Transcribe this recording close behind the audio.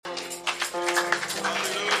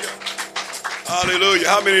Hallelujah.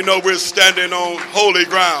 How many know we're standing on holy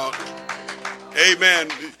ground? Amen.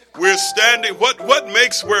 We're standing. What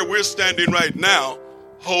makes where we're standing right now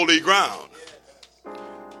holy ground?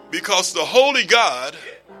 Because the holy God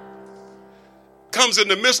comes in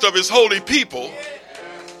the midst of his holy people,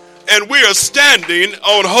 and we are standing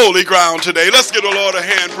on holy ground today. Let's give the Lord a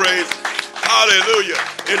hand praise. Hallelujah.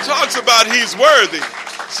 It talks about he's worthy.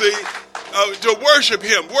 See, to worship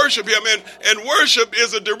him. And worship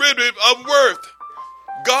is a derivative of worth.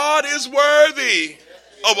 God is worthy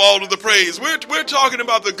of all of the praise. We're talking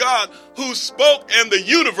about the God who spoke and the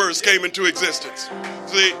universe came into existence.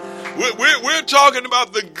 See, we're talking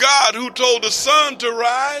about the God who told the sun to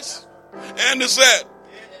rise and to set.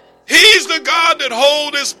 He's the God that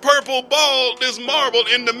holds this purple ball, this marble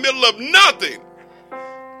in the middle of nothing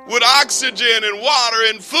with oxygen and water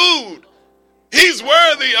and food. He's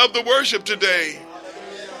worthy of the worship today.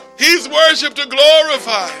 He's worship to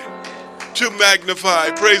glorify, to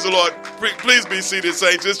magnify. Praise the Lord. Please be seated,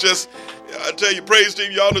 saints. It's just, I tell you, praise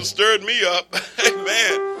team, y'all have stirred me up.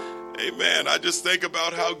 Amen. Amen. I just think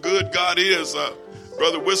about how good God is.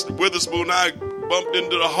 Brother Witherspoon and I bumped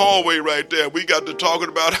into the hallway right there. We got to talking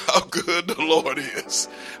about how good the Lord is.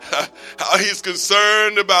 How he's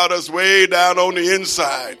concerned about us way down on the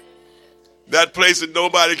inside. That place that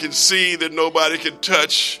nobody can see, that nobody can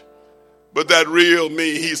touch, but that real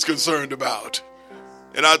me he's concerned about.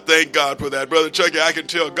 And I thank God for that. Brother Chucky, I can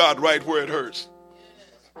tell God right where it hurts.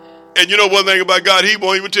 And you know one thing about God, he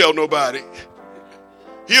won't even tell nobody.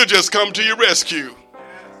 He'll just come to your rescue.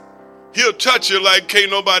 He'll touch you like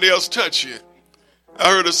can't nobody else touch you. I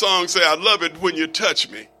heard a song say, I love it when you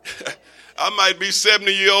touch me. I might be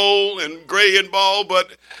 70-year-old and gray and bald,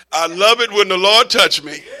 but I love it when the Lord touch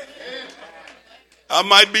me. I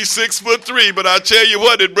might be 6'3", but I tell you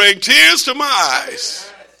what, it brings tears to my eyes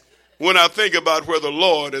when I think about where the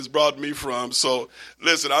Lord has brought me from. So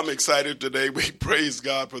listen, I'm excited today. We praise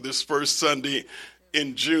God for this first Sunday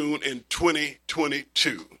in June in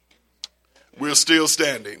 2022. We're still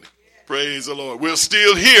standing. Praise the Lord. We're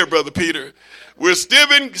still here, Brother Peter. We're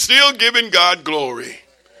still giving God glory.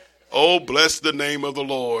 Oh, bless the name of the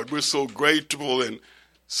Lord. We're so grateful and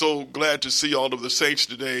so glad to see all of the saints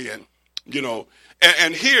today. And, you know,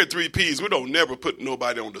 and here at 3Ps, we don't never put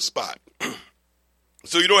nobody on the spot.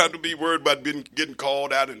 So you don't have to be worried about getting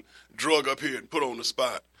called out and drug up here and put on the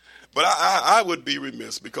spot. But I would be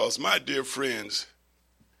remiss because my dear friends,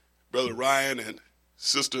 Brother Ryan and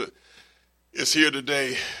Sister is here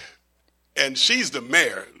today. And she's the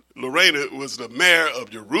mayor. Lorena was the mayor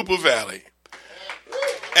of Yoruba Valley.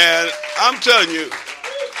 And I'm telling you,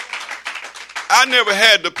 I never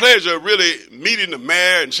had the pleasure of really meeting the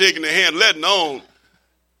mayor and shaking their hand, letting on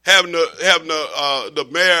having the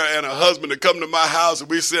mayor and her husband to come to my house and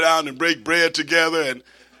we sit down and break bread together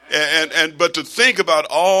but to think about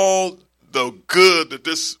all the good that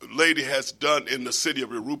this lady has done in the city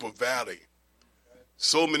of Yoruba Valley.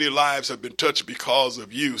 So many lives have been touched because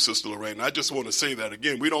of you, Sister Lorraine. I just want to say that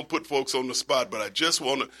again. We don't put folks on the spot, but I just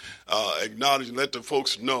want to acknowledge and let the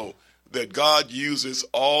folks know that God uses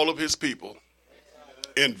all of his people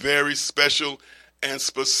in very special and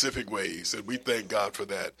specific ways, and we thank God for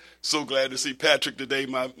that. So glad to see Patrick today,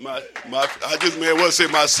 I just may well say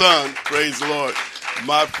my son, praise the Lord,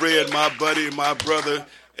 my friend, my buddy, my brother.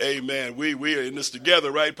 Amen. We are in this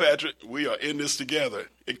together, right, Patrick? We are in this together.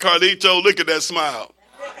 And Carlito, look at that smile.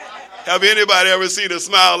 Have anybody ever seen a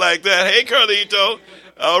smile like that? Hey, Carlito.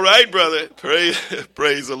 All right, brother.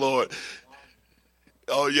 Praise the Lord.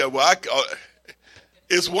 Oh, yeah, well,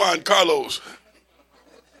 it's Juan Carlos.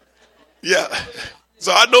 Yeah.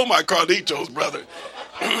 So I know my Carlitos, brother.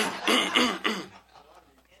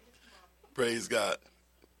 Praise God.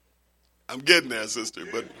 I'm getting there, sister.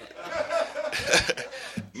 But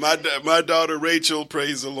my daughter, Rachel,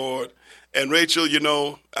 praise the Lord. And Rachel, you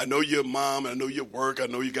know, I know you're a mom. I know you work. I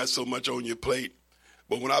know you got so much on your plate.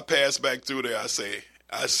 But when I pass back through there, I say,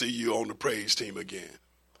 I see you on the praise team again.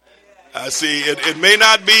 I see it may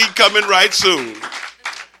not be coming right soon,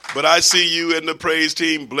 but I see you in the praise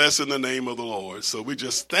team blessing the name of the Lord. So we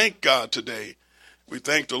just thank God today. We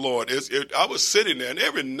thank the Lord. I was sitting there, and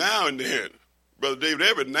every now and then, Brother David,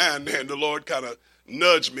 every now and then the Lord kind of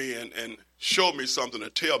nudged me and showed me something or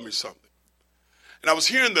tell me something. And I was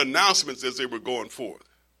hearing the announcements as they were going forth.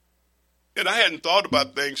 And I hadn't thought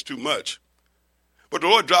about things too much. But the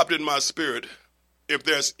Lord dropped in my spirit, if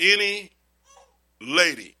there's any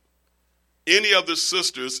lady, any of the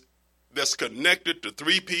sisters that's connected to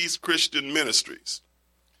 3Ps Christian Ministries,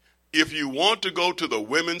 if you want to go to the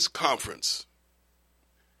women's conference,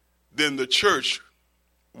 then the church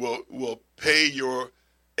will pay your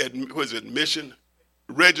admission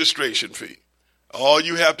registration fee. All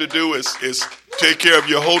you have to do is take care of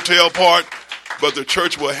your hotel part, but the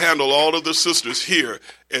church will handle all of the sisters here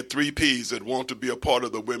at 3Ps that want to be a part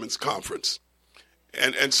of the women's conference.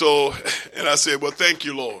 And I said, well, thank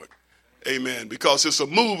you, Lord. Amen. Because it's a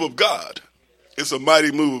move of God. It's a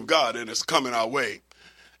mighty move of God, and it's coming our way.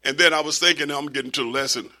 And then I was thinking, I'm getting to the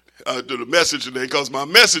lesson, to the message today, because my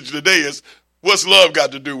message today is, what's love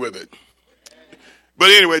got to do with it? But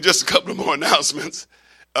anyway, just a couple of more announcements.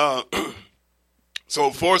 So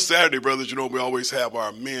for Saturday, brothers, we always have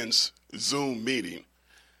our men's Zoom meeting.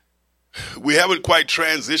 We haven't quite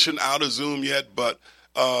transitioned out of Zoom yet, but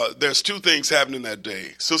there's two things happening that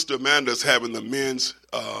day. Sister Amanda's having the men's,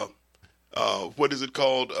 what is it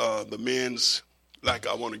called? The men's,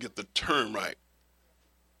 I want to get the term right.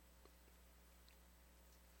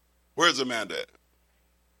 Where's Amanda at?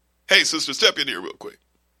 Hey, sister, step in here real quick.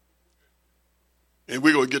 And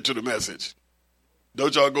we're going to get to the message.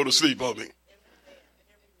 Don't y'all go to sleep on me.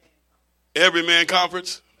 Every Man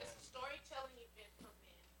Conference? It's a storytelling event for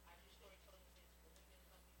men. I do storytelling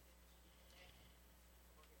events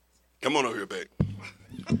for women. Come on over here, babe.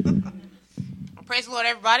 Praise the Lord,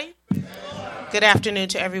 everybody. Good afternoon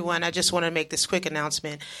to everyone. I just want to make this quick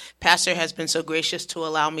announcement. Pastor has been so gracious to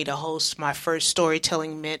allow me to host my first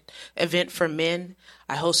storytelling event for men.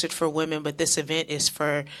 I host it for women, but this event is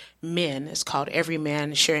for men. It's called Every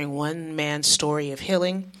Man Sharing One Man's Story of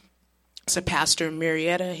Healing. So Pastor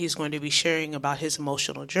Marietta, he's going to be sharing about his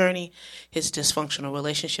emotional journey, his dysfunctional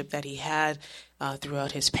relationship that he had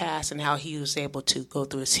throughout his past, and how he was able to go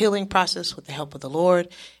through his healing process with the help of the Lord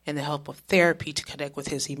and the help of therapy to connect with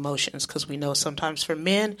his emotions. Because we know sometimes for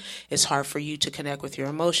men, it's hard for you to connect with your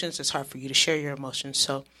emotions. It's hard for you to share your emotions.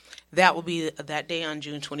 So that will be that day on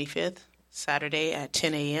June 25th, Saturday at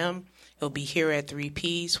 10 a.m. He'll be here at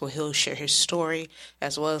 3Ps where he'll share his story,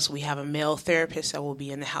 as well as we have a male therapist that will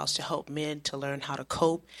be in the house to help men to learn how to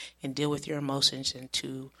cope and deal with your emotions and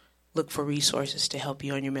to look for resources to help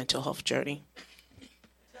you on your mental health journey.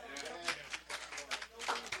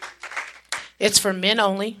 It's for men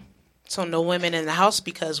only, so no women in the house,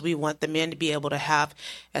 because we want the men to be able to have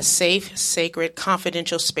a safe, sacred,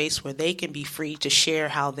 confidential space where they can be free to share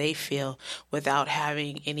how they feel without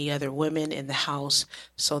having any other women in the house,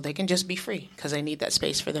 so they can just be free, because they need that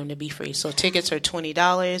space for them to be free. So tickets are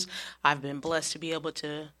 $20. I've been blessed to be able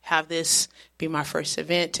to have this be my first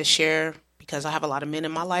event to share, because I have a lot of men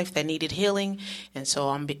in my life that needed healing, and so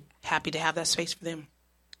I'm happy to have that space for them.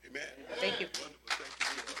 Amen. Thank you.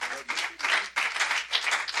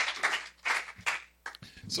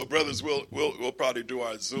 So, brothers, we'll probably do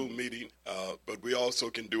our Zoom meeting, but we also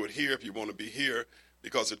can do it here if you want to be here,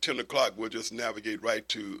 because at 10 o'clock we'll just navigate right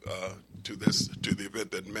to the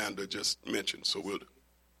event that Amanda just mentioned. So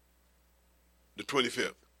the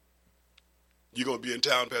 25th. You gonna be in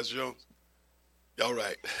town, Pastor Jones? All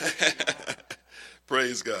right.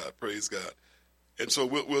 Praise God, praise God. And so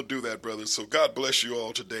we'll do that, brothers. So God bless you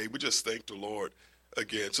all today. We just thank the Lord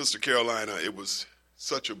again, Sister Carolina. It was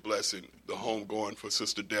such a blessing, the home going for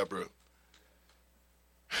Sister Deborah.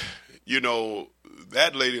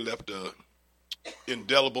 That lady left a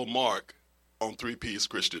indelible mark on 3Ps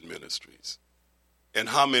Christian Ministries. And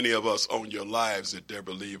how many of us on your lives did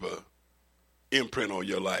Deborah leave a imprint on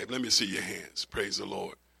your life? Let me see your hands. Praise the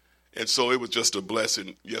Lord. And so it was just a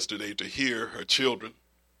blessing yesterday to hear her children.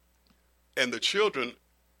 And the children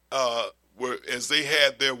were, as they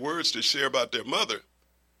had their words to share about their mother,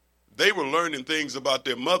 they were learning things about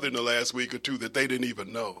their mother in the last week or two that they didn't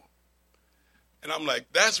even know. And I'm like,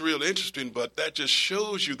 that's real interesting, but that just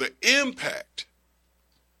shows you the impact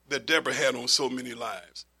that Deborah had on so many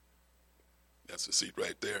lives. That's the seat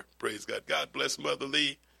right there. Praise God. God bless Mother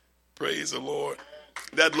Lee. Praise the Lord.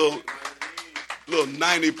 That little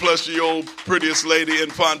 90-plus-year-old prettiest lady in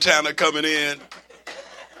Fontana coming in.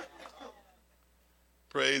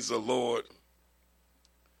 Praise the Lord.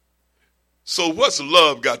 So what's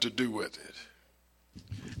love got to do with it?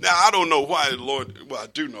 Now, I don't know why the Lord, well, I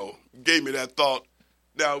do know, gave me that thought.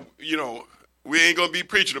 Now, we ain't going to be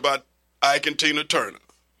preaching about Ike and Tina Turner.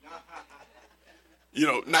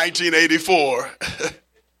 1984,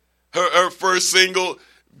 her first single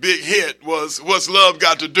big hit was What's Love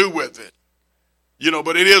Got to Do with It?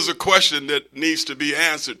 But it is a question that needs to be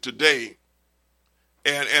answered today.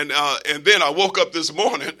 And then I woke up this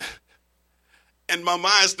morning and my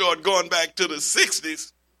mind started going back to the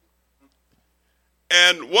 60s.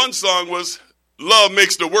 And one song was Love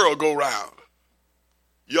Makes the World Go Round.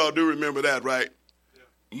 Y'all do remember that, right?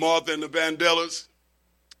 Yeah. Martha and the Vandellas.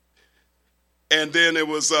 And then it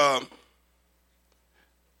was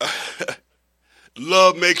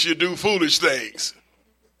Love Makes You Do Foolish Things.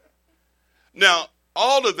 Now,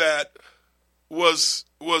 all of that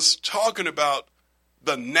was talking about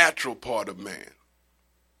the natural part of man.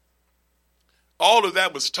 All of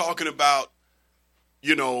that was talking about,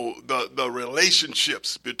 the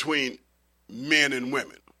relationships between men and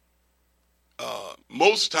women.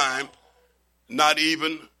 Most time, not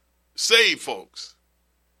even saved folks.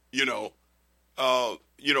 It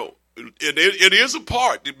is a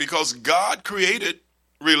part because God created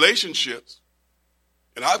relationships.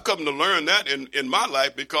 And I've come to learn that in my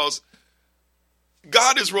life because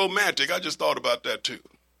God is romantic. I just thought about that too.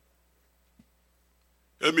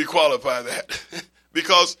 Let me qualify that.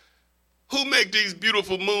 Because who make these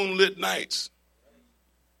beautiful moonlit nights?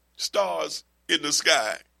 Stars in the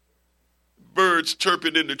sky. Birds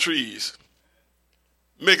chirping in the trees.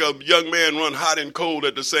 Make a young man run hot and cold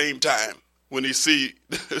at the same time when he see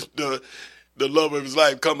the love of his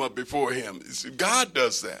life come up before him. God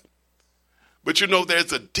does that. But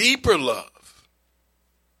there's a deeper love.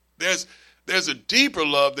 There's a deeper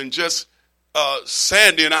love than just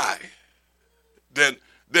Sandy and I.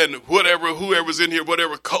 Than whoever's in here,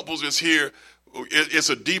 whatever couples is here, it's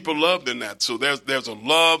a deeper love than that. So there's a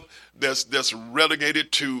love that's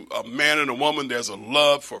relegated to a man and a woman. There's a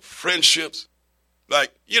love for friendships.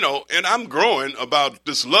 And I'm growing about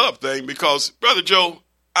this love thing because, Brother Joe,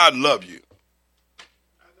 I love you.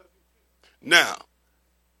 Now,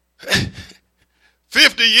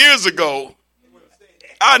 50 years ago,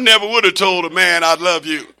 I never would have told a man I love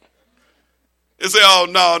you. They say, oh,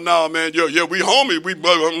 no, man, yeah, we homie.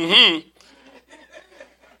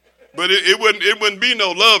 But it wouldn't be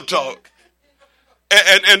no love talk.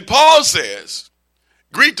 And Paul says,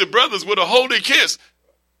 greet the brothers with a holy kiss.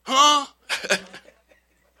 Huh?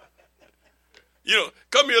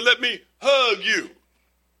 Come here, let me hug you.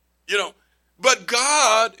 But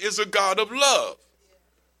God is a God of love.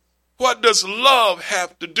 What does love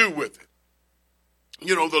have to do with it?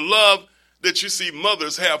 The love that you see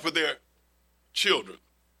mothers have for their children.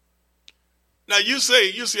 Now you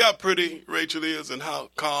see how pretty Rachel is and how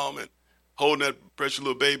calm and holding that precious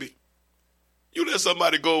little baby. You let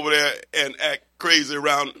somebody go over there and act crazy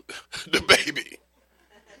around the baby.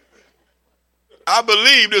 I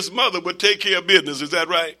believe this mother would take care of business. Is that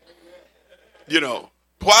right?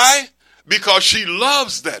 Why? Because she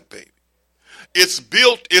loves that baby.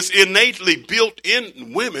 It's innately built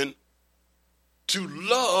in women to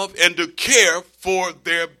love and to care for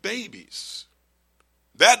their babies.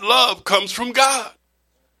 That love comes from God.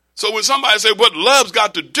 So when somebody says what love's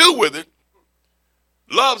got to do with it,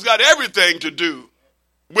 love's got everything to do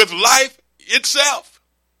with life itself.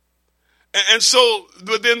 And so,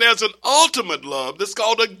 but then there's an ultimate love that's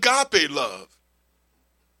called agape love.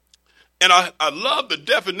 And I love the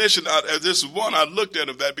definition, this one I looked at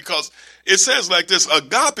of that, because it says like this: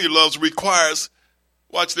 agape love requires,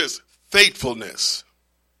 watch this, faithfulness,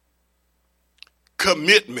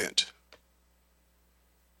 commitment,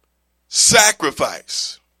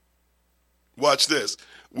 sacrifice. Watch this,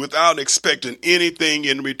 without expecting anything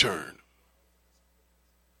in return.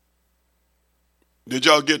 Did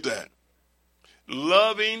y'all get that?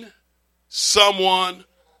 Loving someone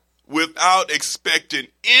without expecting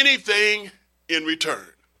anything in return.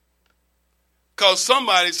 Because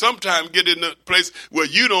somebody sometimes get in a place where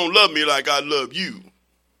you don't love me like I love you.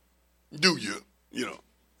 Do you? Yeah,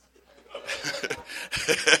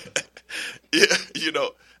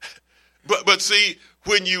 But see,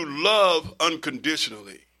 when you love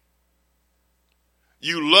unconditionally,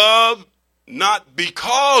 you love not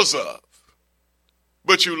because of,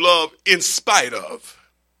 but you love in spite of.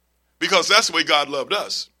 Because that's the way God loved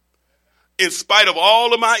us. In spite of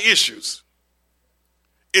all of my issues,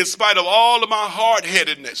 in spite of all of my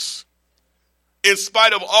hard-headedness, in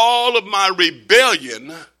spite of all of my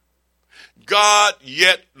rebellion, God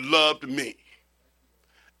yet loved me.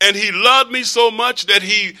 And he loved me so much that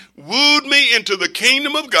he wooed me into the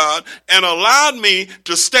kingdom of God and allowed me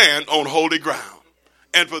to stand on holy ground.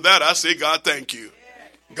 And for that, I say, God, thank you.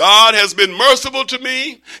 God has been merciful to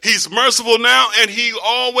me. He's merciful now, and he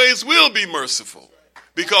always will be merciful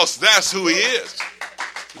because that's who he is.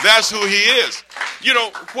 That's who he is.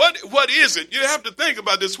 What is it? You have to think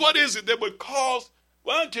about this. What is it that would cause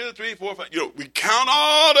 1, 2, 3, 4, 5? We count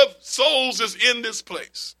all the souls that's in this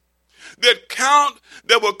place.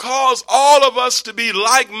 That will cause all of us to be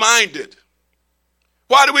like-minded.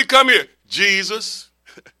 Why do we come here? Jesus.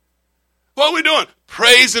 What are we doing?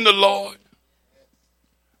 Praising the Lord.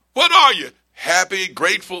 What are you? Happy,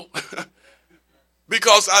 grateful?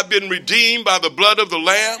 Because I've been redeemed by the blood of the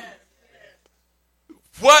Lamb?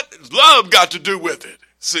 What love got to do with it?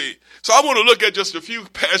 See, so I want to look at just a few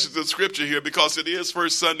passages of scripture here because it is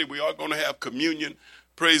First Sunday. We are going to have communion.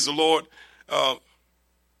 Praise the Lord.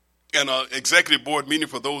 and an executive board meeting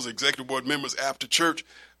for those executive board members after church.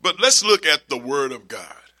 But let's look at the Word of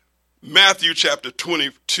God. Matthew chapter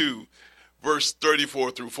 22, verse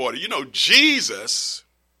 34 through 40. You know, Jesus,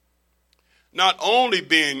 not only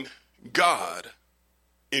being God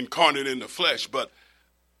incarnate in the flesh, but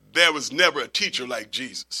there was never a teacher like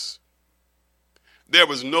Jesus. There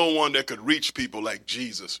was no one that could reach people like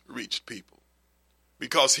Jesus reached people,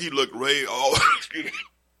 because he looked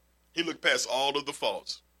he looked past all of the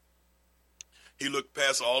faults. He looked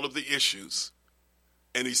past all of the issues,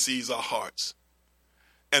 and he sees our hearts.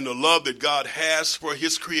 And the love that God has for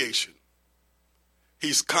his creation,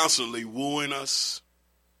 he's constantly wooing us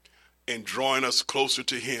and drawing us closer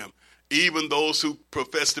to him. Even those who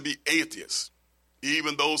profess to be atheists,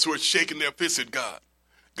 even those who are shaking their fists at God,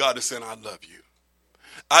 God is saying, I love you.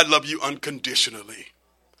 I love you unconditionally.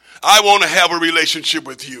 I want to have a relationship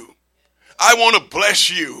with you. I want to bless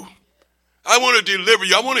you. I want to deliver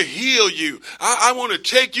you. I want to heal you. I want to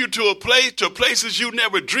take you to places you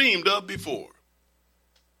never dreamed of before.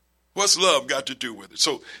 What's love got to do with it?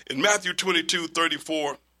 So in Matthew 22,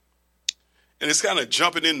 34, and it's kind of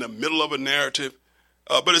jumping in the middle of a narrative,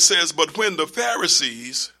 but it says, but when the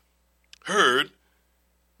Pharisees heard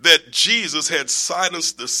that Jesus had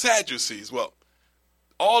silenced the Sadducees, well,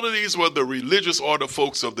 all of these were the religious order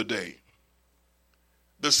folks of the day.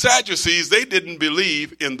 The Sadducees, they didn't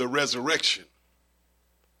believe in the resurrection.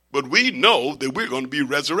 But we know that we're going to be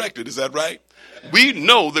resurrected. Is that right? We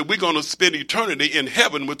know that we're going to spend eternity in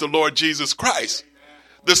heaven with the Lord Jesus Christ.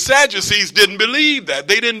 The Sadducees didn't believe that.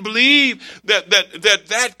 They didn't believe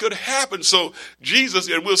that could happen. So Jesus,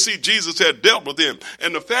 and we'll see Jesus had dealt with them.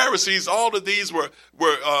 And the Pharisees, all of these were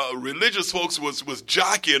religious folks was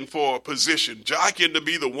jockeying for a position, jockeying to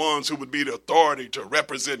be the ones who would be the authority to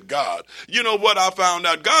represent God. You know what I found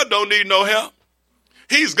out? God don't need no help.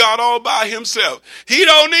 He's God all by himself. He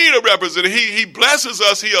don't need a representative. He blesses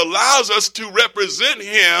us. He allows us to represent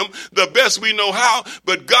him the best we know how.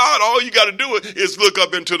 But God, all you got to do is look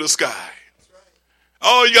up into the sky.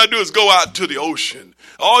 All you got to do is go out to the ocean.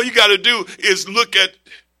 All you got to do is look at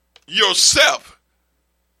yourself.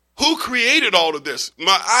 Who created all of this?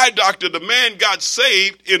 My eye doctor, the man got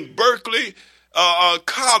saved in Berkeley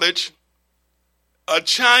College, a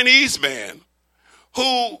Chinese man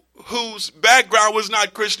whose background was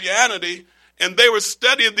not Christianity, and they were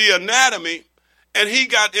studying the anatomy, and he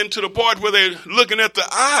got into the part where they're looking at the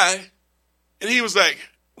eye, and he was like,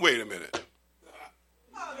 wait a minute.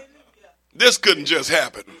 This couldn't just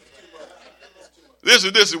happen. This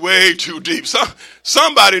is way too deep.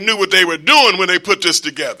 Somebody knew what they were doing when they put this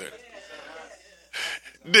together.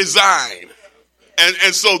 Design.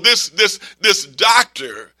 And so this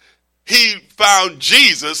doctor, he found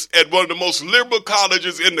Jesus at one of the most liberal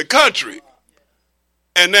colleges in the country.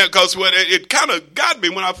 And that, because it kind of got me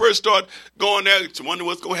when I first started going there to wonder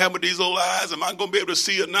what's going to happen with these old eyes. Am I going to be able to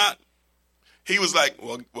see or not? He was like,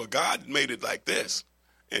 well, God made it like this.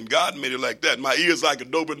 And God made it like that. My ear's like a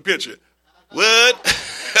Doberman Pinscher. What?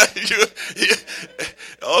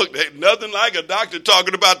 Nothing like a doctor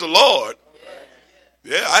talking about the Lord.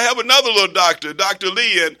 Yeah, I have another little doctor, Dr.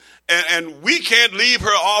 Lee, and we can't leave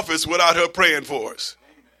her office without her praying for us.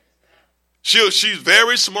 She's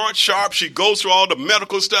very smart, sharp. She goes through all the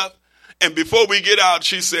medical stuff. And before we get out,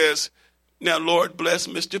 she says, now, Lord, bless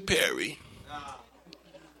Mr. Perry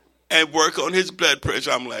and work on his blood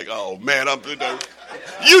pressure. I'm like, oh, man,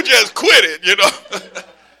 you just quit it, you know.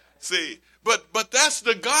 See, but that's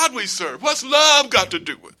the God we serve. What's love got to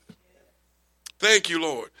do with it? Thank you,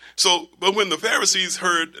 Lord. So, but when the Pharisees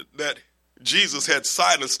heard that Jesus had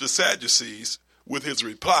silenced the Sadducees with his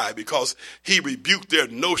reply, because he rebuked their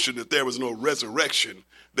notion that there was no resurrection,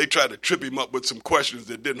 they tried to trip him up with some questions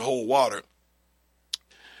that didn't hold water.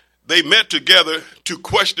 They met together to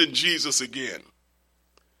question Jesus again.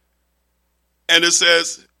 And it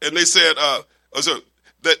says, and they said,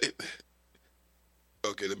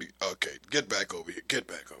 get back over here.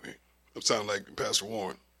 I'm sounding like Pastor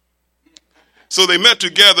Warren. So they met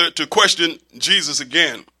together to question Jesus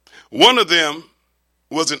again. One of them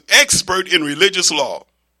was an expert in religious law,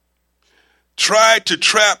 tried to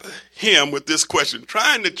trap him with this question,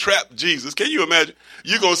 trying to trap Jesus. Can you imagine?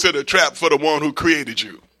 You're going to set a trap for the one who created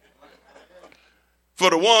you. For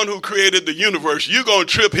the one who created the universe, you're going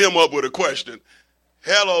to trip him up with a question.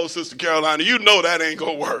 Hello, Sister Carolina, you know that ain't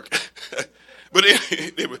going to work. But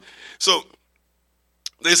anyway, so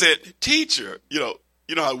they said, teacher, you know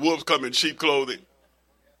how wolves come in sheep clothing?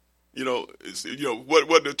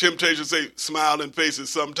 What the temptations say, smiling faces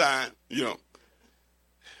sometime,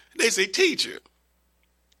 They say, teacher,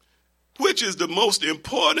 which is the most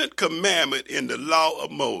important commandment in the law of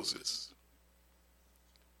Moses?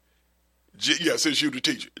 Since you the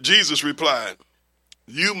teacher. Jesus replied,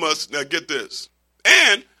 you must, now get this.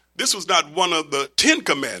 And this was not one of the 10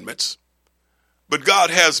 commandments, but God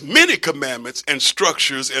has many commandments and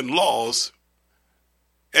structures and laws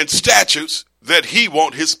and statutes that he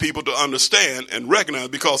wants his people to understand and recognize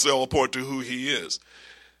because they all point to who he is.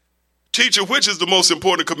 Teacher, which is the most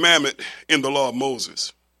important commandment in the law of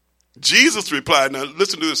Moses? Jesus replied, now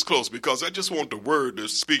listen to this close because I just want the word to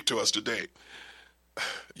speak to us today.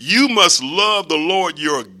 You must love the Lord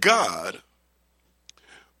your God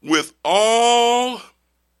with all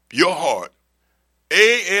your heart.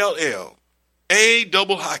 A-L-L. A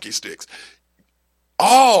double hockey sticks.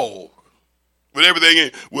 All. With everything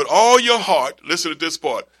in. With all your heart. Listen to this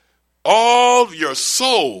part. All your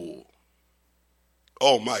soul.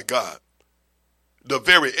 Oh my God. The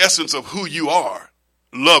very essence of who you are.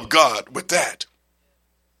 Love God with that.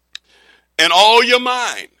 And all your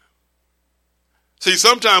mind. See,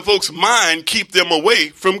 sometimes folks' mind keep them away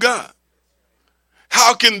from God.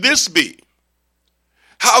 How can this be?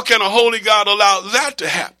 How can a holy God allow that to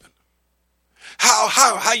happen?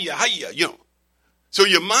 How you know? So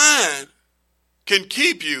your mind can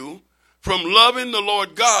keep you from loving the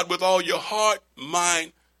Lord God with all your heart,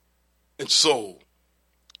 mind, and soul.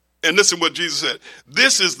 And listen what Jesus said.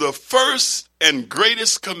 This is the first and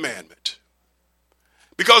greatest commandment.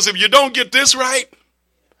 Because if you don't get this right,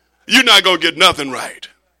 you're not going to get nothing right.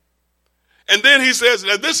 And then he says,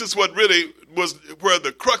 and this is what really was where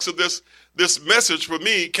the crux of this message for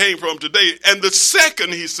me came from today. And the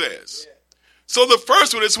second, he says, so the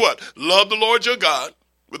first one is what? Love the Lord your God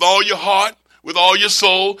with all your heart, with all your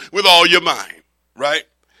soul, with all your mind, right?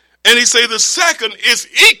 And he say the second is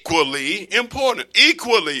equally important,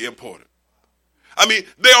 equally important. I mean,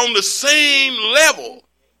 they're on the same level.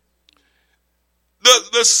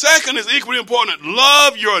 The second is equally important.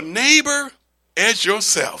 Love your neighbor as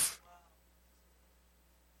yourself.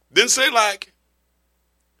 Didn't say like.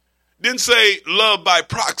 Didn't say love by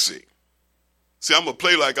proxy. See, I'm going to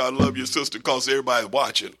play like I love your sister because everybody's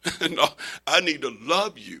watching. No, I need to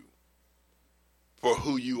love you for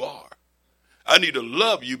who you are. I need to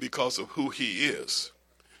love you because of who he is.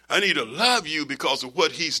 I need to love you because of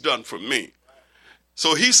what he's done for me.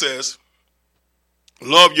 So he says,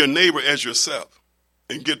 love your neighbor as yourself.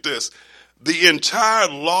 And get this, the entire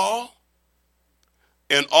law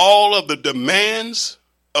and all of the demands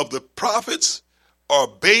of the prophets are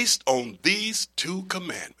based on these two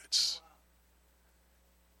commandments.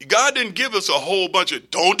 God didn't give us a whole bunch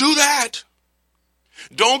of, don't do that.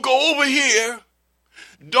 Don't go over here.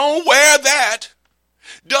 Don't wear that.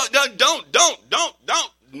 Don't.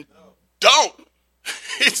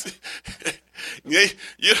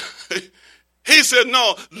 He said,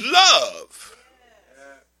 no, love.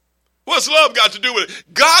 What's love got to do with it?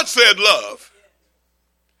 God said love.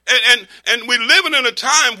 And we're living in a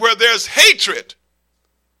time where there's hatred.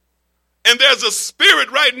 And there's a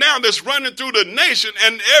spirit right now that's running through the nation.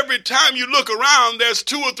 And every time you look around, there's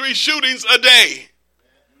 2 or 3 shootings a day.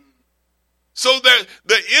 So that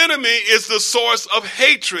the enemy is the source of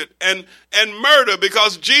hatred and murder,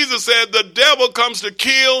 because Jesus said the devil comes to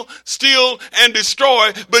kill, steal, and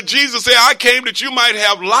destroy. But Jesus said, I came that you might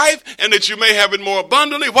have life and that you may have it more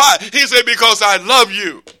abundantly. Why? He said, because I love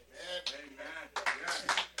you.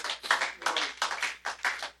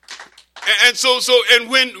 And so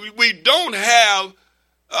when we don't have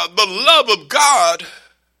the love of God,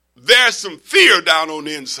 there's some fear down on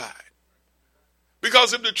the inside.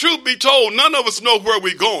 Because if the truth be told, none of us know where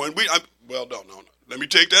we're going. No. Let me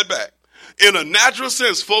take that back. In a natural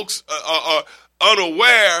sense, folks are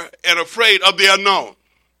unaware and afraid of the unknown.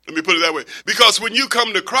 Let me put it that way. Because when you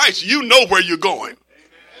come to Christ, you know where you're going.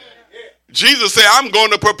 Jesus said, I'm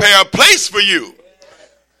going to prepare a place for you.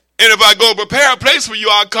 And if I go prepare a place for you,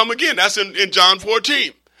 I'll come again. That's in John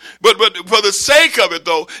 14. But for the sake of it,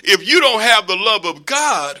 though, if you don't have the love of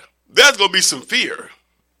God, there's going to be some fear.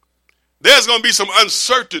 There's going to be some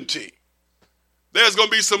uncertainty. There's going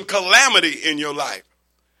to be some calamity in your life.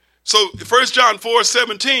 So 1 John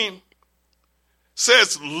 4:17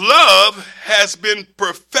 says, love has been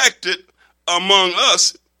perfected among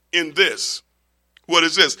us in this. What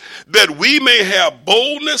is this? That we may have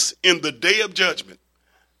boldness in the day of judgment.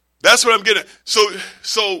 That's what I'm getting at.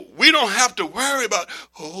 So we don't have to worry about,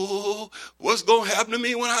 what's going to happen to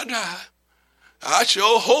me when I die? I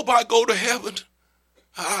sure hope I go to heaven.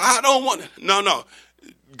 I don't want it. No.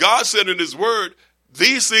 God said in his word,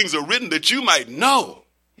 these things are written that you might know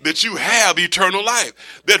that you have eternal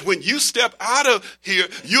life. That when you step out of here,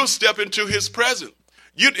 you'll step into his presence.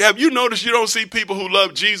 Have you noticed you don't see people who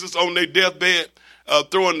love Jesus on their deathbed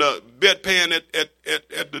throwing the bedpan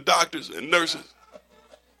at the doctors and nurses?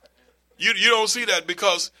 You don't see that,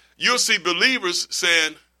 because you'll see believers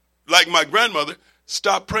saying, like my grandmother,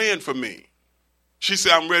 stop praying for me. She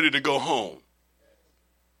said, I'm ready to go home.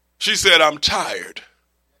 She said, I'm tired.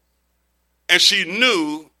 And she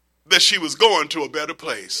knew that she was going to a better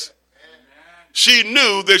place. She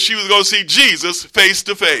knew that she was going to see Jesus face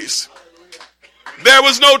to face. There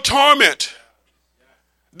was no torment.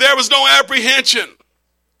 There was no apprehension.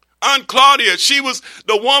 Aunt Claudia, she was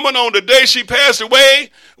the woman on the day she passed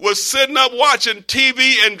away, was sitting up watching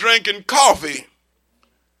TV and drinking coffee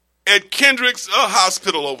at Kendrick's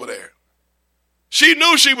hospital over there. She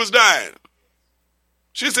knew she was dying.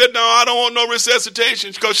 She said, no, I don't want no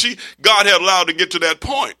resuscitation, because God had allowed her to get to that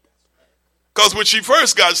point. Because when she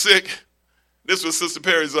first got sick, this was Sister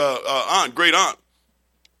Perry's aunt, great aunt,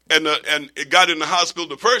 and it got in the hospital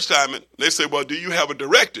the first time, and they said, well, do you have a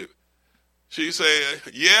directive? She said,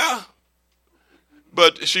 yeah.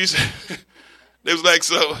 But she said, they was like,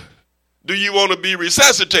 so do you want to be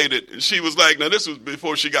resuscitated? And she was like, now this was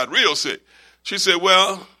before she got real sick. She said,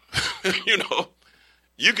 well,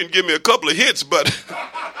 you can give me a couple of hits, but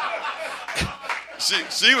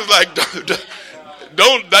she was like,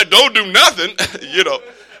 don't do nothing,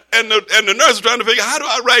 And the nurse was trying to figure, how do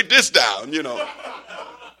I write this down,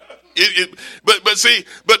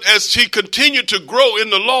 But as she continued to grow in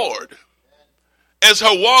the Lord, as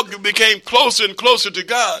her walk became closer and closer to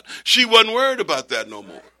God, she wasn't worried about that no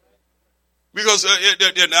more. Because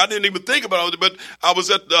and I didn't even think about it, but I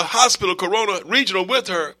was at the hospital, Corona Regional, with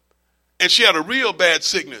her, and she had a real bad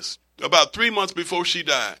sickness about 3 months before she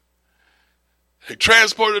died. They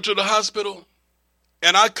transported her to the hospital,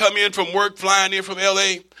 and I come in from work, flying in from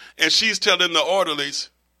L.A., and she's telling the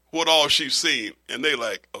orderlies what all she's seen. And they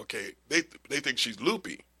like, okay, they think she's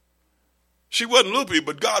loopy. She wasn't loopy,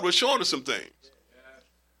 but God was showing her some things.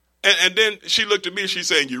 And then she looked at me and she's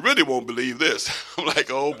saying, you really won't believe this. I'm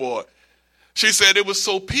like, oh, boy. She said it was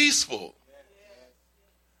so peaceful.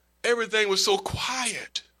 Everything was so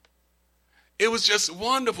quiet. It was just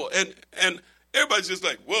wonderful. And everybody's just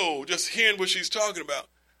like, whoa, just hearing what she's talking about.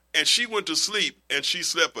 And she went to sleep, and she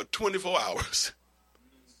slept for 24 hours.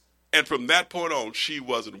 And from that point on, she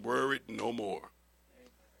wasn't worried no more.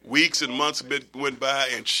 Weeks and months went by,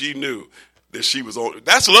 and she knew that she was on.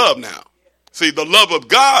 That's love now. See, the love of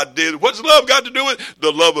God did. What's love got to do with?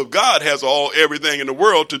 The love of God has everything in the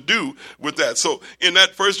world to do with that. So in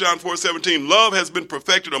that 1 John 4:17, love has been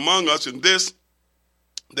perfected among us in this,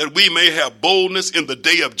 that we may have boldness in the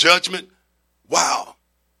day of judgment. Wow.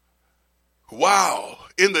 Wow.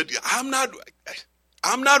 I'm not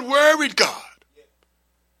worried, God.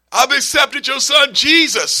 I've accepted your son,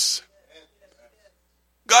 Jesus.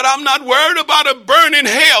 God, I'm not worried about a burning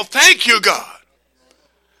hell. Thank you, God.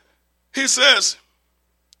 He says,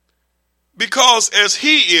 because as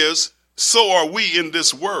he is, so are we in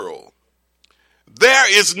this world.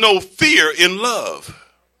 There is no fear in love.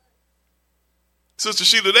 Sister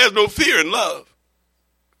Sheila, there's no fear in love.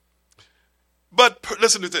 But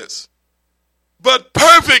listen to this. But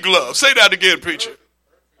perfect love. Say that again, preacher.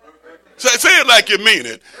 Say it like you mean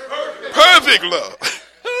it. Perfect love.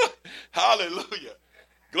 Hallelujah.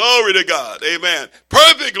 Glory to God. Amen.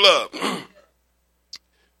 Perfect love.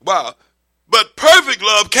 Wow. But perfect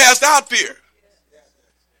love casts out fear.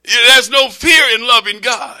 There's no fear in loving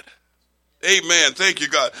God. Amen. Thank you,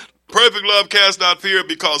 God. Perfect love casts out fear,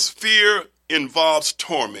 because fear involves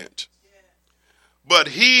torment. But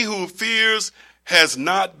he who fears has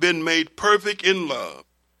not been made perfect in love.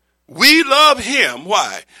 We love him.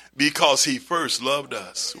 Why? Because he first loved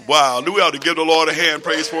us. Wow. We ought to give the Lord a hand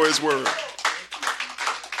praise for his word.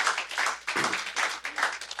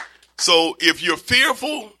 So if you're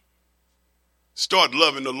fearful, start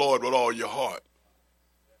loving the Lord with all your heart,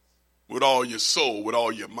 with all your soul, with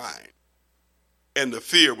all your mind. And the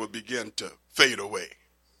fear will begin to fade away.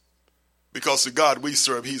 Because the God we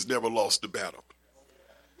serve, he's never lost the battle.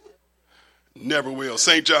 Never will.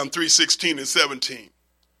 St. John 3:16 and 17.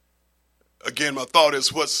 Again, my thought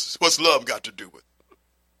is, what's love got to do with it?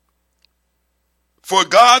 For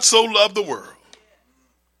God so loved the world.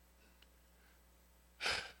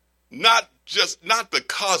 Not the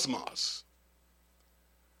cosmos,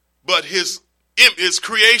 but his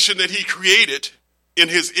creation that he created in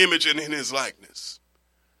his image and in his likeness.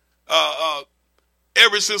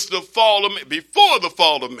 Ever since the fall of man, before the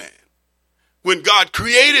fall of man, when God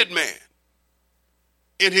created man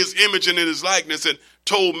in his image and in his likeness and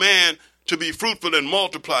told man to be fruitful and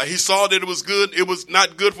multiply, he saw that it was good. It was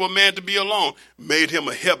not good for a man to be alone. Made him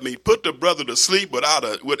a helpmeet. Put the brother to sleep without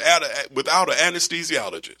an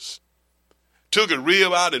anesthesiologist. Took a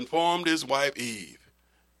rib out and formed his wife Eve.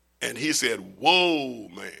 And he said, whoa,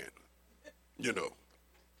 man.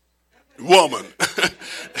 woman.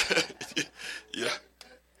 Yeah.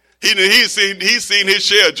 He's seen his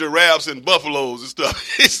share of giraffes and buffaloes and stuff.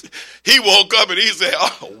 He woke up and he said,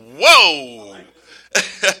 oh, whoa.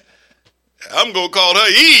 I'm going to call her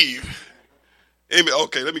Eve. Amen.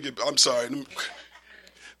 Okay, I'm sorry.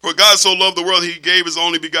 For God so loved the world, he gave his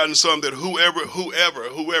only begotten son, that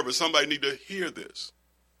whoever, somebody need to hear this.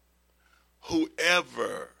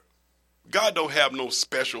 Whoever. God don't have no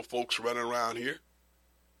special folks running around here.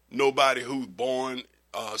 Nobody who's born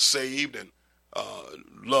saved and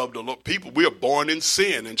loved the Lord. People, we are born in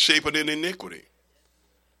sin and shapen in iniquity.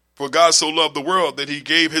 For God so loved the world that he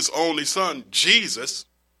gave his only son, Jesus,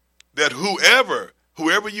 that whoever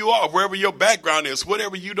you are, wherever your background is,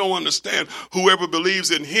 whatever you don't understand, whoever believes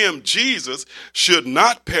in him, Jesus, should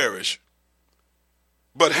not perish,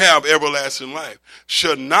 but have everlasting life,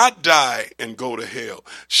 should not die and go to hell,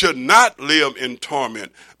 should not live in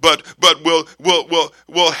torment, but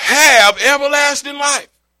will have everlasting life.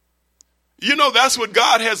 You know, that's what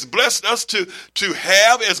God has blessed us to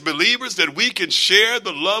have as believers, that we can share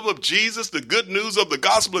the love of Jesus, the good news of the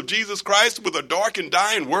gospel of Jesus Christ with a dark and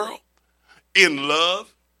dying world in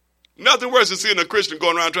love. Nothing worse than seeing a Christian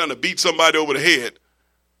going around trying to beat somebody over the head.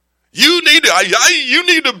 You need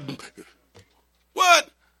to, what?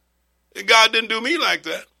 And God didn't do me like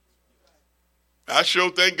that. I sure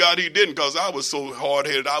thank God he didn't, because I was so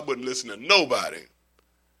hard-headed I wouldn't listen to nobody.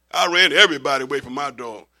 I ran everybody away from my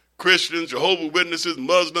door. Christians, Jehovah's Witnesses,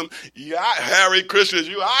 Muslim, Harry Christians,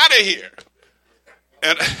 you out of here.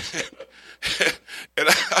 And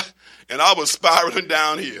I was spiraling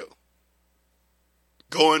downhill,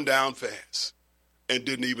 going down fast, and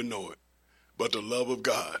didn't even know it. But the love of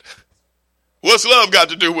God. What's love got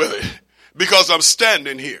to do with it? Because I'm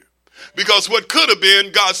standing here. Because what could have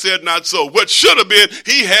been, God said not so. What should have been,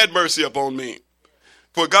 he had mercy upon me.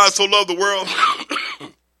 For God so loved the world,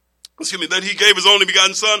 that he gave his only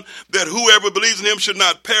begotten son, that whoever believes in him should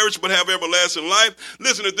not perish but have everlasting life.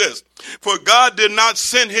 Listen to this. For God did not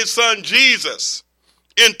send his son Jesus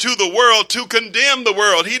into the world to condemn the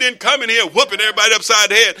world. He didn't come in here whooping everybody upside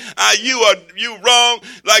the head. You wrong,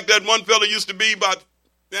 like that one fella used to be about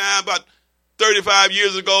 35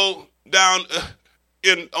 years ago down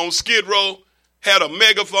on Skid Row, had a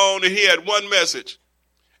megaphone, and he had one message.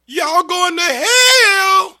 Y'all going to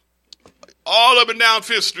hell. All up and down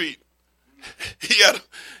Fifth Street.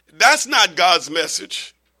 That's not God's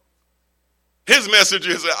message. His message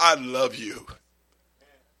is, I love you.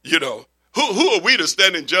 You know, who are we to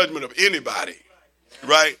stand in judgment of anybody,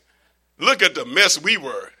 right? Look at the mess we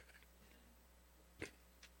were.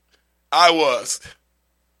 I was.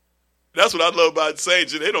 That's what I love about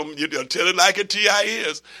saints. They don't tell it like it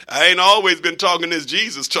is. I ain't always been talking this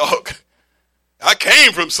Jesus talk. I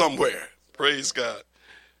came from somewhere. Praise God.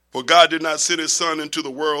 For God did not send his son into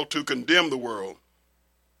the world to condemn the world.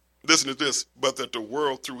 Listen to this, but that the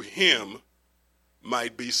world through him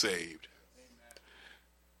might be saved.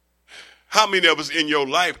 How many of us in your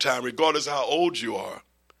lifetime, regardless of how old you are,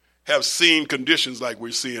 have seen conditions like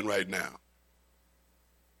we're seeing right now?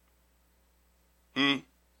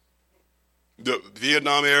 The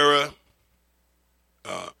Vietnam era,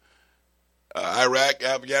 Iraq,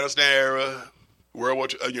 Afghanistan era, World War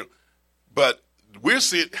II, but we're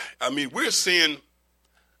seeing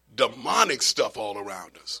demonic stuff all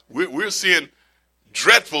around us. We're seeing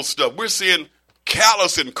dreadful stuff. We're seeing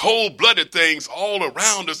callous and cold-blooded things all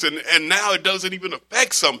around us, and now it doesn't even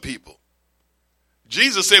affect some people.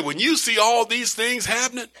 Jesus said, when you see all these things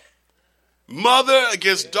happening, mother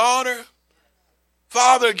against daughter,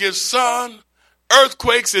 father against son,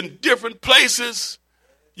 earthquakes in different places,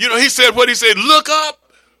 he said, look up.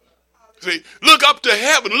 See, look up to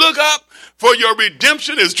heaven. Look up, for your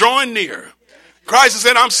redemption is drawing near. Christ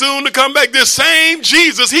said, I'm soon to come back. This same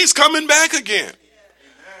Jesus, he's coming back again.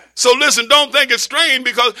 So listen, don't think it's strange,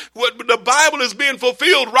 because what the Bible is being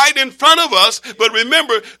fulfilled right in front of us. But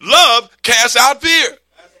remember, love casts out fear.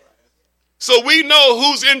 So we know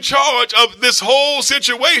who's in charge of this whole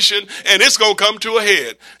situation, and it's going to come to a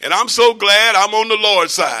head. And I'm so glad I'm on the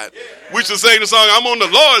Lord's side. We should sing the song, I'm on the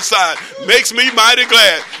Lord's side. Makes me mighty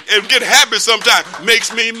glad. And get happy sometime.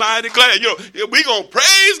 Makes me mighty glad. We're going to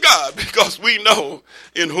praise God because we know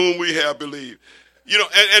in whom we have believed.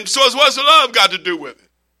 And so what's the love got to do with it?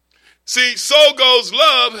 See, so goes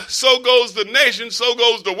love, so goes the nation, so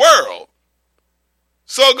goes the world.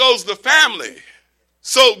 So goes the family.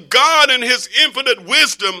 So God in his infinite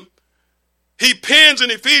wisdom, he pens in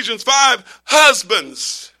Ephesians 5,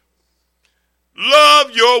 husbands, love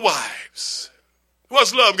your wives.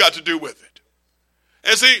 What's love got to do with it?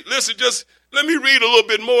 And see, listen, just let me read a little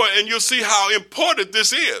bit more and you'll see how important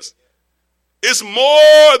this is. It's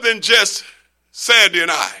more than just Sandy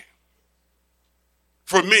and I.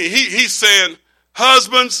 For me, he's saying,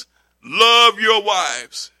 husbands, love your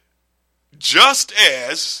wives, just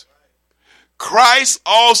as Christ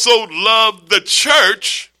also loved the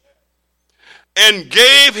church and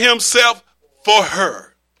gave himself for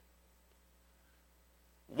her.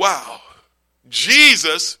 Wow.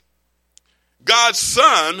 Jesus, God's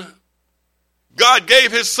son, God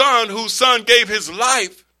gave his son, whose son gave his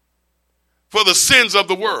life for the sins of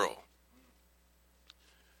the world.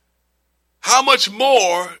 How much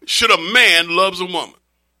more should a man love a woman?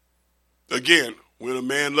 Again, when a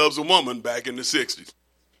man loves a woman back in the 60s.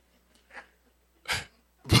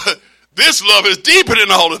 But this love is deeper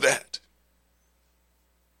than all of that.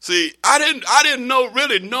 See, I didn't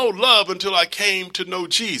really know love until I came to know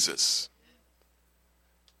Jesus.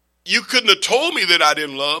 You couldn't have told me that I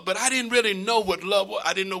didn't love, but I didn't really know what love was.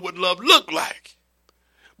 I didn't know what love looked like.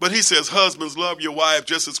 But he says, husbands, love your wife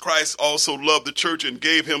just as Christ also loved the church and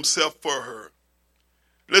gave himself for her.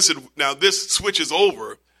 Listen, now this switches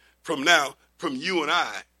over from you and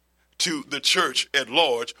I to the church at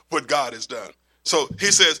large, what God has done. So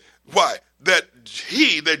he says, why? That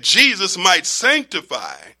Jesus might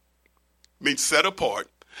sanctify, means set apart,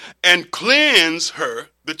 and cleanse her,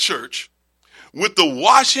 the church, with the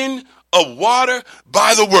washing of water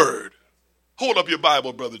by the word. Hold up your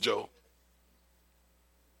Bible, Brother Joe.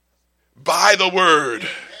 By the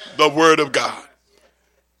word of God.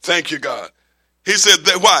 Thank you, God. He said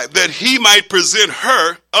that why? That he might present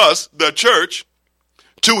her, us, the church,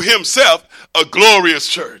 to himself, a glorious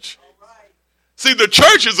church. See, the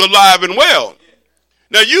church is alive and well.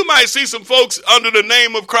 Now, you might see some folks under the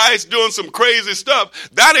name of Christ doing some crazy stuff.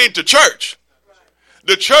 That ain't the church.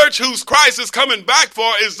 The church whose Christ is coming back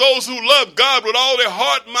for is those who love God with all their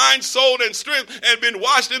heart, mind, soul, and strength and been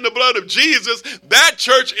washed in the blood of Jesus. That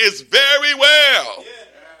church is very well.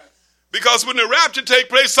 Because when the rapture take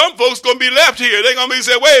place, some folks going to be left here. They're going to be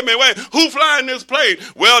saying, wait a minute, who flying this plane?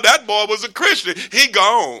 Well, that boy was a Christian. He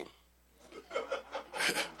gone.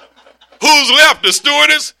 Who's left? The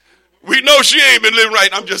stewardess? We know she ain't been living right.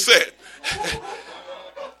 I'm just saying.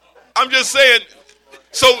 I'm just saying.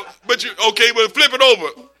 So, but flip it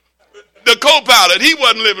over. The co-pilot, he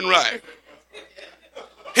wasn't living right.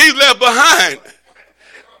 He's left behind.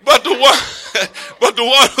 But the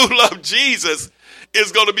one who loved Jesus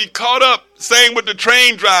is going to be caught up. Same with the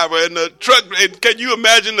train driver and the truck. Can you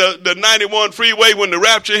imagine the 91 freeway when the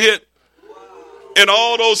rapture hit? And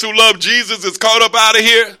all those who love Jesus is caught up out of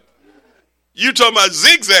here? You talking about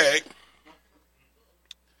zigzag.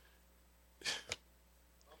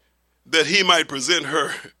 That he might present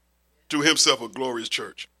her to himself a glorious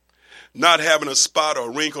church, not having a spot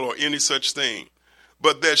or wrinkle or any such thing,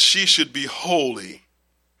 but that she should be holy.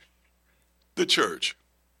 The church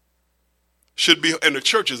should be, and the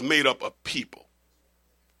church is made up of people,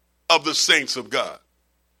 of the saints of God,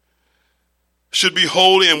 should be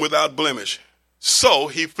holy and without blemish. So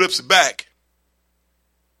he flips back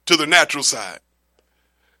to the natural side.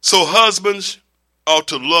 So husbands ought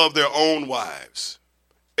to love their own wives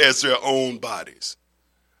as their own bodies.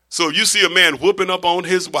 So if you see a man whooping up on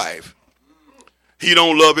his wife, he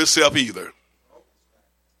don't love himself either.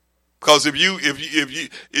 Because if you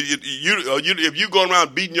go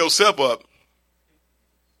around beating yourself up,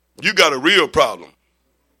 you got a real problem.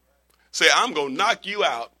 Say, I'm gonna knock you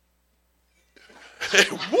out.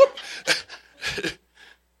 Whoop.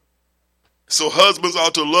 So husbands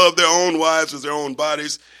ought to love their own wives as their own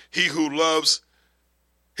bodies. He who loves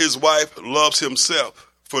his wife loves himself.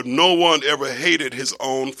 For no one ever hated his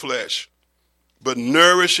own flesh, but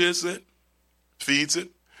nourishes it, feeds it,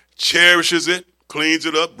 cherishes it, cleans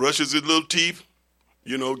it up, brushes its little teeth,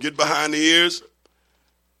 get behind the ears.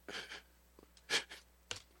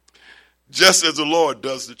 Just as the Lord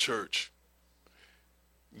does the church.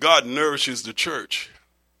 God nourishes the church.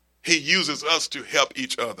 He uses us to help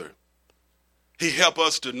each other. He helps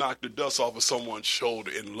us to knock the dust off of someone's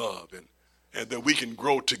shoulder in love and that we can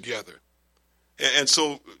grow together. And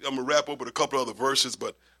so I'm going to wrap up with a couple other verses,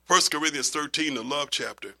 but 1 Corinthians 13, the love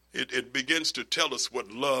chapter, it begins to tell us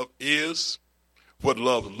what love is, what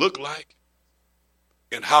love look like,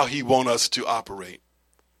 and how he wants us to operate.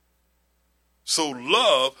 So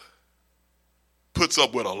love puts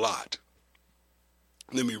up with a lot.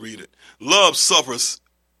 Let me read it. Love suffers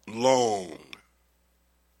long.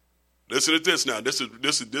 Listen to this now. This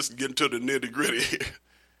is getting to the nitty-gritty.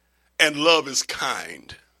 And love is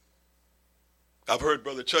kind. I've heard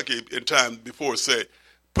Brother Chucky in time before say,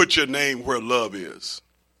 put your name where love is.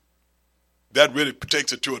 That really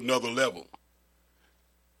takes it to another level.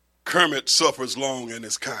 Kermit suffers long and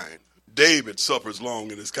is kind. David suffers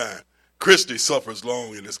long and is kind. Christy suffers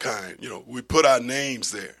long and is kind. We put our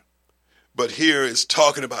names there. But here it's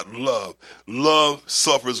talking about love. Love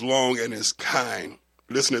suffers long and is kind.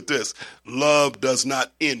 Listen to this. Love does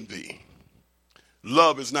not envy.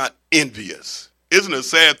 Love is not envious. Isn't it a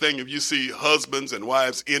sad thing if you see husbands and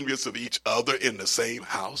wives envious of each other in the same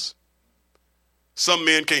house? Some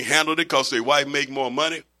men can't handle it because their wife make more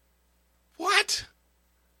money. What?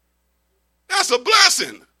 That's a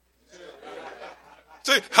blessing.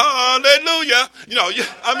 Say hallelujah.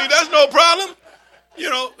 That's no problem.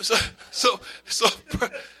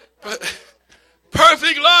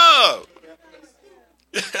 Perfect love.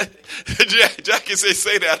 Jackie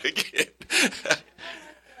say that again.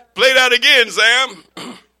 Play that again, Sam.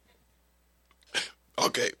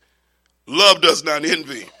 Okay. Love does not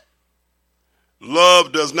envy.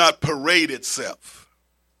 Love does not parade itself.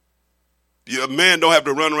 A man don't have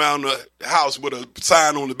to run around the house with a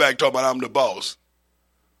sign on the back talking about I'm the boss.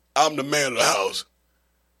 I'm the man of the house.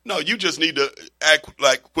 No, you just need to act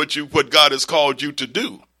like what God has called you to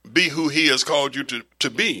do. Be who he has called you to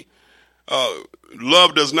be.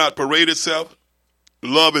 Love does not parade itself.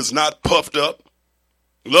 Love is not puffed up.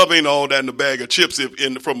 Love ain't all that in a bag of chips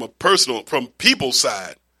from people's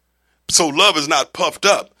side. So love is not puffed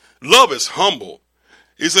up. Love is humble.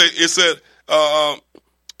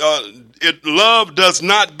 Love does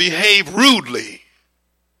not behave rudely.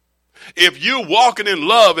 If you're walking in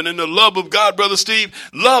love and in the love of God, Brother Steve,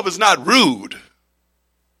 love is not rude.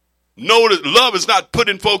 No, love is not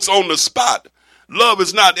putting folks on the spot. Love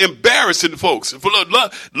is not embarrassing folks.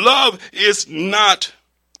 Love is not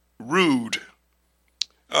rude.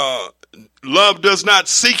 Love does not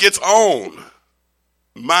seek its own.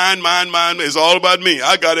 Mine is all about me.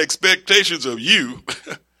 I got expectations of you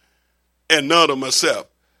and none of myself.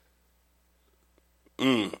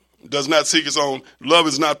 Does not seek its own. Love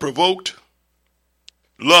is not provoked.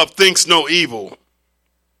 Love thinks no evil.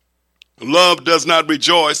 Love does not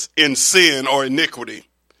rejoice in sin or iniquity,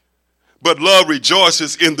 but love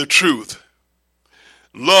rejoices in the truth.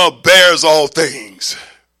 Love bears all things,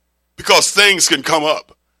 because things can come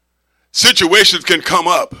up. Situations can come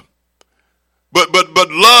up. But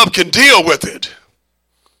love can deal with it.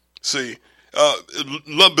 See,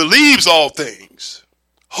 love believes all things,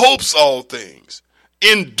 hopes all things,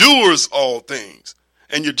 endures all things.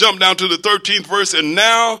 And you jump down to the 13th verse, and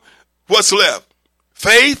now what's left?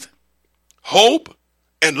 Faith, hope,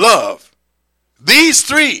 and love. These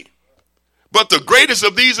three. But the greatest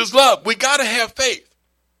of these is love. We got to have faith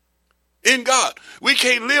in God. We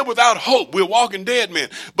can't live without hope. We're walking dead men.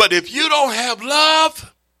 But if you don't have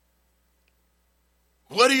love,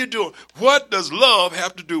 what are you doing? What does love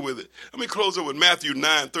have to do with it? Let me close it with Matthew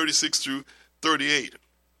 9:36 through 38.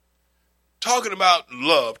 Talking about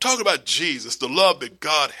love, talking about Jesus, the love that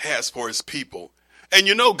God has for his people. And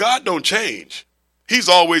God don't change. He's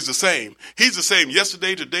always the same. He's the same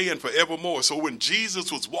yesterday, today, and forevermore. So when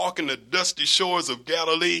Jesus was walking the dusty shores of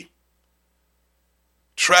Galilee,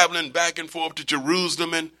 traveling back and forth to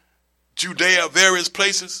Jerusalem and Judea, various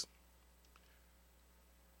places,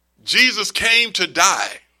 Jesus came to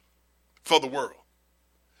die for the world.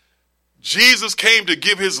 Jesus came to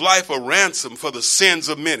give his life a ransom for the sins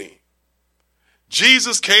of many.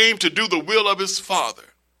 Jesus came to do the will of his Father.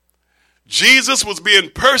 Jesus was being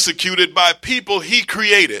persecuted by people he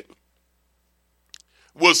created.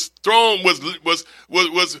 Was thrown, was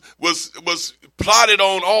plotted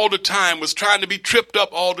on all the time, was trying to be tripped up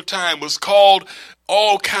all the time, was called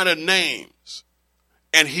all kind of names.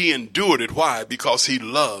 And he endured it. Why? Because he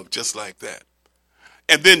loved just like that.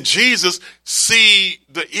 And then Jesus sees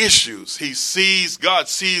the issues. God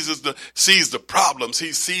sees the problems.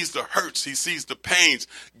 He sees the hurts. He sees the pains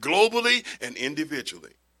globally and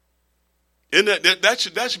individually. And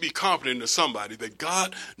that should be confident to somebody that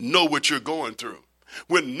God knows what you're going through.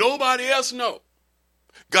 When nobody else knows,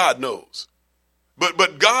 God knows.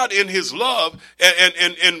 But God in his love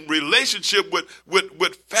and relationship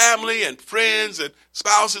with family and friends and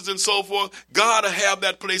spouses and so forth, God will have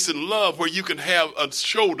that place in love where you can have a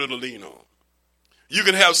shoulder to lean on. You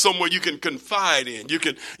can have somewhere you can confide in. You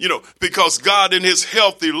can, because God in his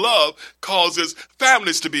healthy love causes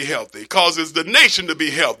families to be healthy, causes the nation to be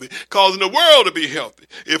healthy, causing the world to be healthy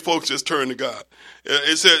if folks just turn to God.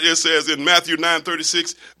 It says in Matthew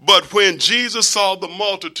 9:36, but when Jesus saw the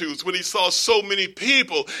multitudes, when he saw so many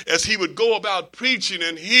people as he would go about preaching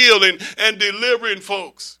and healing and delivering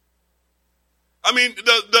folks, I mean,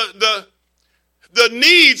 the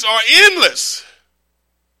needs are endless.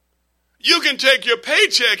 You can take your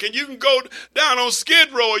paycheck and you can go down on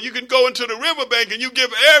Skid Row, or you can go into the riverbank and you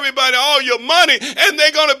give everybody all your money and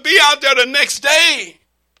they're going to be out there the next day.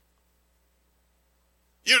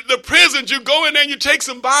 The prisons, you go in there and you take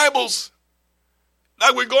some Bibles,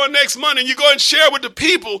 like we're going next month, and you go and share with the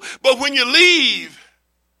people. But when you leave,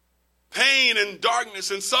 pain and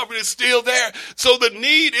darkness and suffering is still there. So the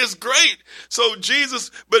need is great. So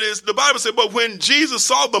Jesus, the Bible said, but when Jesus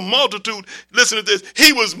saw the multitude, listen to this,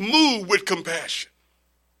 he was moved with compassion.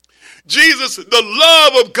 Jesus, the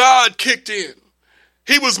love of God kicked in.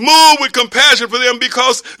 He was moved with compassion for them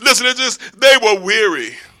because, listen to this, they were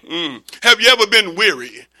weary. Have you ever been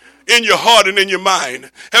weary in your heart and in your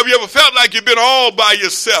mind? Have you ever felt like you've been all by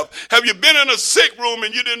yourself? Have you been in a sick room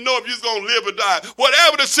and you didn't know if you was going to live or die?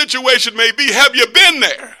 Whatever the situation may be, have you been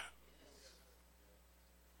there?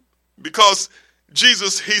 Because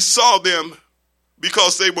Jesus, he saw them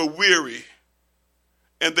because they were weary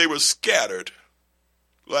and they were scattered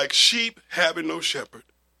like sheep having no shepherd.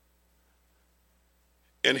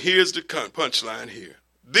 And here's the punchline here.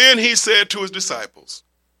 Then he said to his disciples,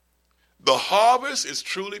 the harvest is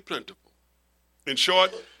truly plentiful. In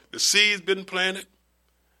short, the seed's been planted.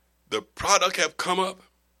 The product have come up,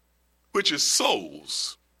 which is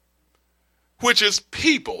souls, which is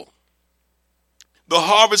people. The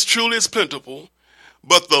harvest truly is plentiful,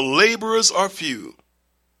 but the laborers are few.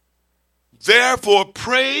 Therefore,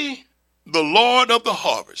 pray the Lord of the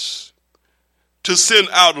harvest to send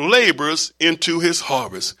out laborers into his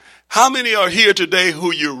harvest. How many are here today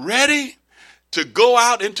who you're ready to go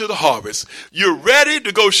out into the harvest? You're ready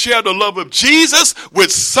to go share the love of Jesus with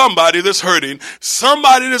somebody that's hurting,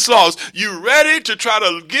 somebody that's lost. You're ready to try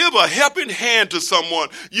to give a helping hand to someone.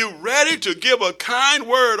 You're ready to give a kind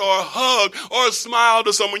word or a hug or a smile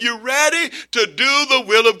to someone. You're ready to do the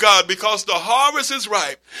will of God because the harvest is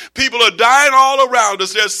ripe. People are dying all around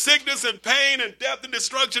us. There's sickness and pain and death and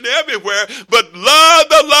destruction everywhere. But the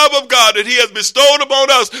love of God that he has bestowed upon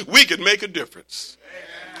us, we can make a difference.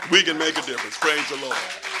 We can make a difference. Praise the Lord.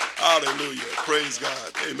 Hallelujah. Praise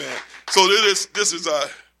God. Amen. So this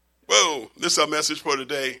is our message for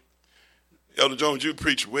today. Elder Jones, you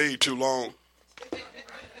preached way too long.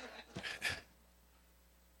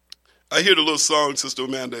 I hear the little song, Sister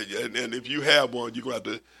Amanda, and if you have one, you're going to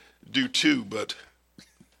have to do two, but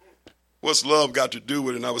what's love got to do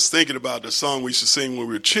with it? And I was thinking about the song we used to sing when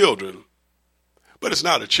we were children, but it's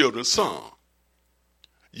not a children's song.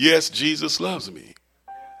 Yes, Jesus loves me.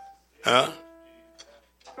 Huh?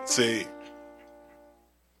 See,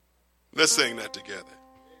 let's sing that together.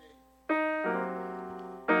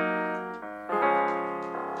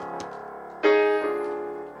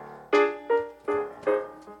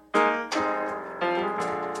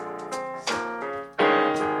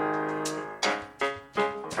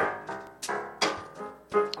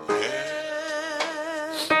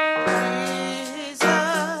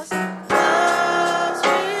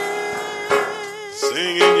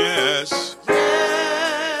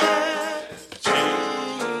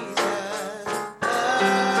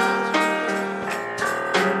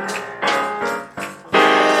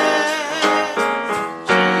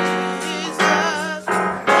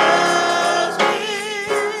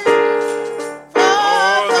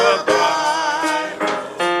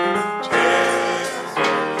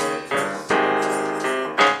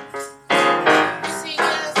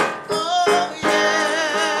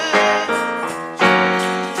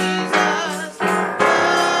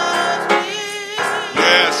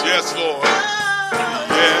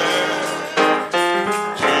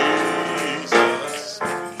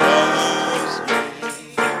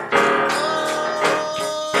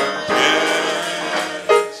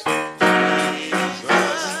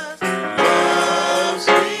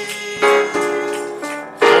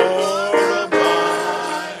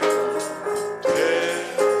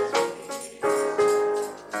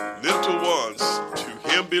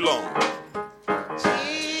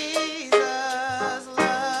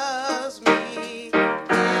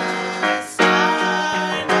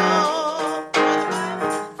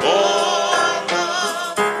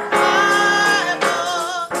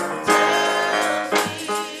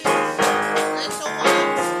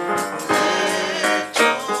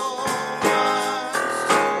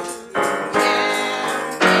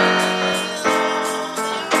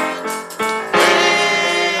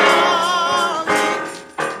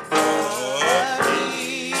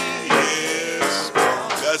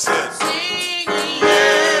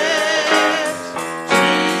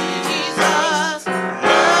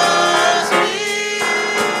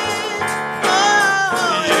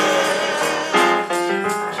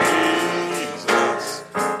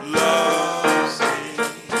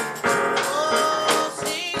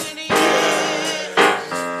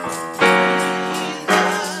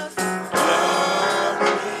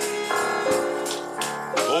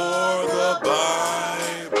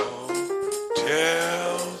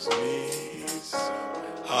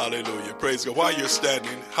 Hallelujah. Praise God. While you're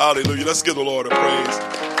standing, hallelujah. Let's give the Lord a praise.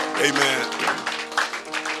 Amen.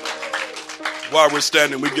 While we're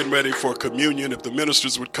standing, we're getting ready for communion. If the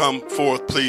ministers would come forth, please.